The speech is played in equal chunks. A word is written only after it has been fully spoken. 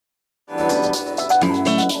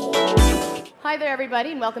Hi there,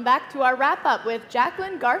 everybody, and welcome back to our wrap-up with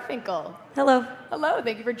Jacqueline Garfinkel. Hello. Hello,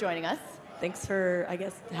 thank you for joining us. Thanks for, I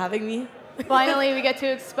guess, having me. Finally, we get to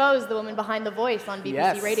expose the woman behind the voice on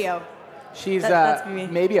BBC Radio. She's that's me.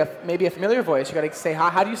 maybe a familiar voice. You got to say hi.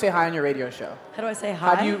 How do you say hi on your radio show? How do I say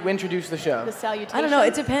hi? How do you introduce the show? The salutation. I don't know.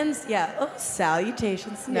 It depends. Yeah. Oh,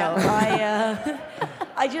 salutations. No,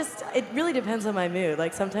 I just, it really depends on my mood.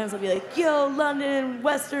 Like sometimes I'll be like, yo, London,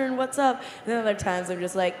 Western, what's up? And then other times I'm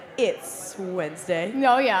just like, it's Wednesday.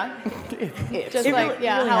 No, yeah. Just It like, really-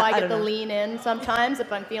 yeah, really how I I get don't the know. lean in sometimes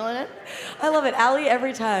if I'm feeling it. I love it. Allie,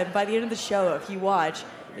 every time, by the end of the show, if you watch,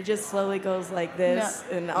 it just slowly goes like this,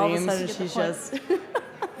 and all of a Leans. sudden Get the she's point.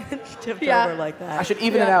 just tipped Yeah. over like that. I should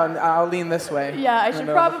even it out, and I'll lean this way. Yeah, I in the should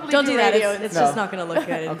middle. probably Don't do that. radio. It's No. just not going to look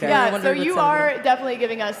good. Okay. Yeah, Everyone so wonders you what's are happening. definitely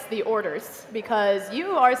giving us the orders because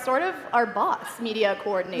you are sort of our boss, media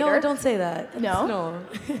coordinator. No, don't say that. No? No.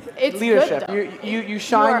 It's Leadership. Good, though. You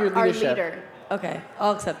shine your Our leadership. leader. Okay,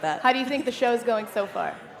 I'll accept that. How do you think the show's going so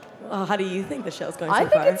far? How do you think the show's going so I far?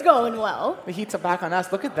 think it's going well. The heat's back on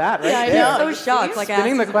us. Look at that, right Yeah, I there. know. so shocked. Like I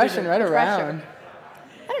Spinning the asked question right pressure. around.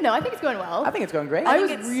 I don't know. I think it's going well. I think it's going great. I was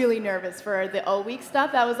think it's- really nervous for the O Week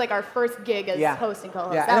stuff. That was like our first gig as hosting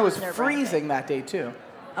co-host. Yeah, That and it was nerve-wracking. freezing that day too.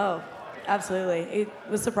 Oh, absolutely. It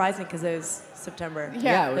was surprising because it was September.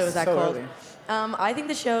 Yeah, it that was that so cold. early. I think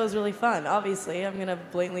the show is really fun. Obviously, I'm gonna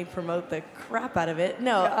blatantly promote the crap out of it.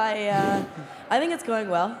 No, I think it's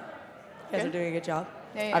going well. You guys Good. are doing a good job.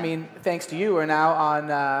 Yeah. I mean, thanks to you, we're now on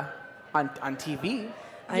TV.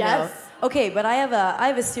 I Yes. know. Okay, but I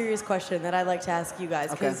have a serious question that I'd like to ask you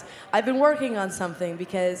guys because I've been working on something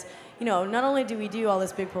because not only do we do all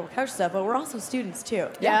this Big Purple Couch stuff, but we're also students too.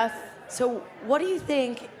 Yes. So what do you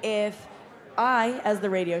think if I, as the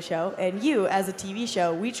radio show, and you, as a TV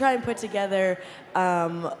show, we try and put together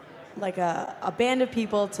like a band of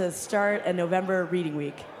people to start a November reading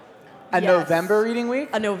week? A Yes. November reading week.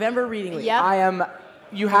 A November reading week. Yep. I am.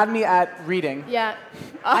 You had me at reading. Yeah.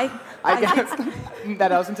 I guess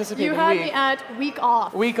that I was anticipating. You had week. me at week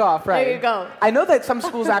off. Week off, right? There you go. I know that some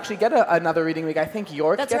schools actually get another reading week. I think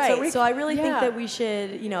York That's gets right. a week. So I really think Yeah. that we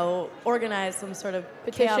should, organize some sort of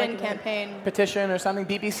Petition, chaotic event. campaign. Petition or something.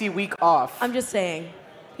 BBC week off. I'm just saying,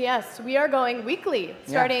 Yes, we are going weekly,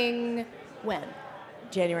 starting when?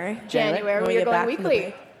 January? January. When We we are get going back from the weekly.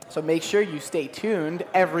 break. So make sure you stay tuned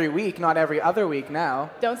every week, not every other week now.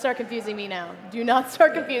 Don't start confusing me now. Do not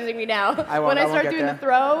start confusing me now. I won't- when I I won't start get doing there. the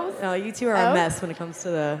throws. no, you two are Oh. a mess when it comes to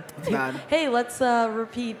the. It's bad. Hey, let's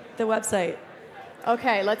repeat the website.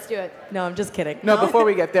 Okay, let's do it. No, I'm just kidding. No, before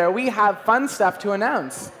we get there, we have fun stuff to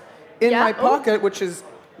announce. In Yeah? my Ooh. pocket, which is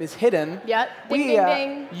hidden. Yeah. Ding, we, ding,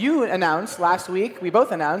 ding. You announced last week, we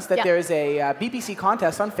both announced that Yeah. there is a BBC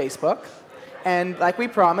contest on Facebook. And like we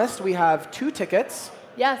promised, we have 2 tickets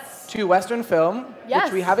Yes. to Western Film, Yes.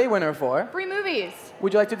 which we have a winner for. Free movies.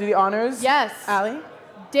 Would you like to do the honors? Yes. Allie?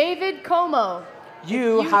 David Como.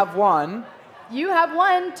 You have won. You have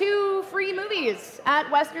won 2 free movies at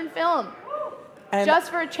Western Film. And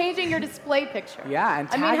Just for changing your display picture. Yeah, and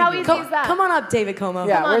I mean, tagging how you. easy is that? Come on up, David Como.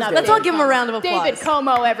 Yeah, Come on where's up, David? Let's all David give him a Como. round of applause. David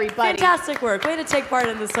Como, everybody. Fantastic work. Way to take part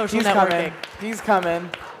in the social He's networking. coming. He's coming.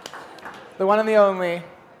 The one and the only.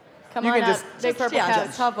 Come You on can up. just- Big Purple yeah, Couch.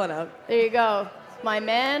 just hop on up. There you go. My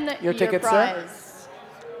man, Your ticket, sir? prize.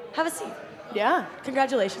 Have a seat. Yeah.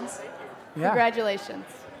 Congratulations. Yeah. Congratulations.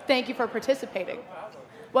 Thank you for participating.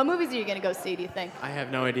 What movies are you going to go see, do you think? I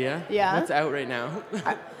have no idea. Yeah? What's out right now?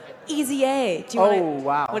 Easy A. Do you Oh, wanna,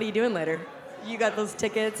 wow. What are you doing later? You got those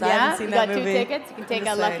tickets. I Yeah? haven't seen You that got movie. 2 tickets. You can take a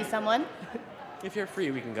Just lucky saying. someone. If you're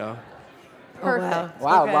free, we can go. Perfect. wow.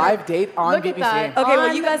 Wow, Okay. live date on Look at BBC. that. Okay, well,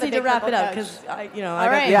 On you guys the need to Big wrap Purple it up Couch. because I All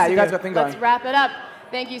got right. Yeah, things you to guys do. got thing Let's going. wrap it up.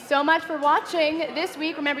 Thank you so much for watching this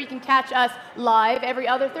week. Remember, you can catch us live every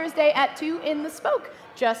other Thursday at 2 in the Spoke,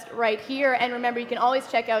 just right here. And remember, you can always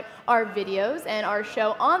check out our videos and our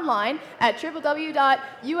show online at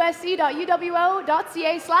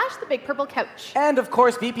www.usc.uwo.ca/The Big Purple Couch. And of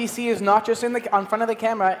course, BPC is not just in front of the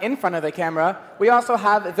camera. We also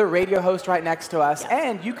have the radio host right next to us,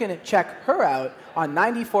 and you can check her out on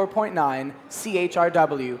 94.9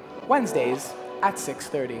 CHRW Wednesdays at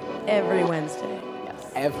 6:30 Every Wednesday.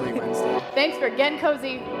 Yes. every Wednesday. Thanks for getting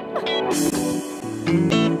cozy.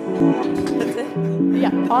 That's it.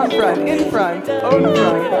 Yeah. On front, in front, own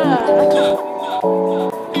front.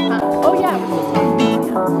 Oh, yeah. We're still talking.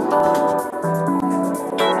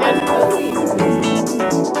 Yes, cozy.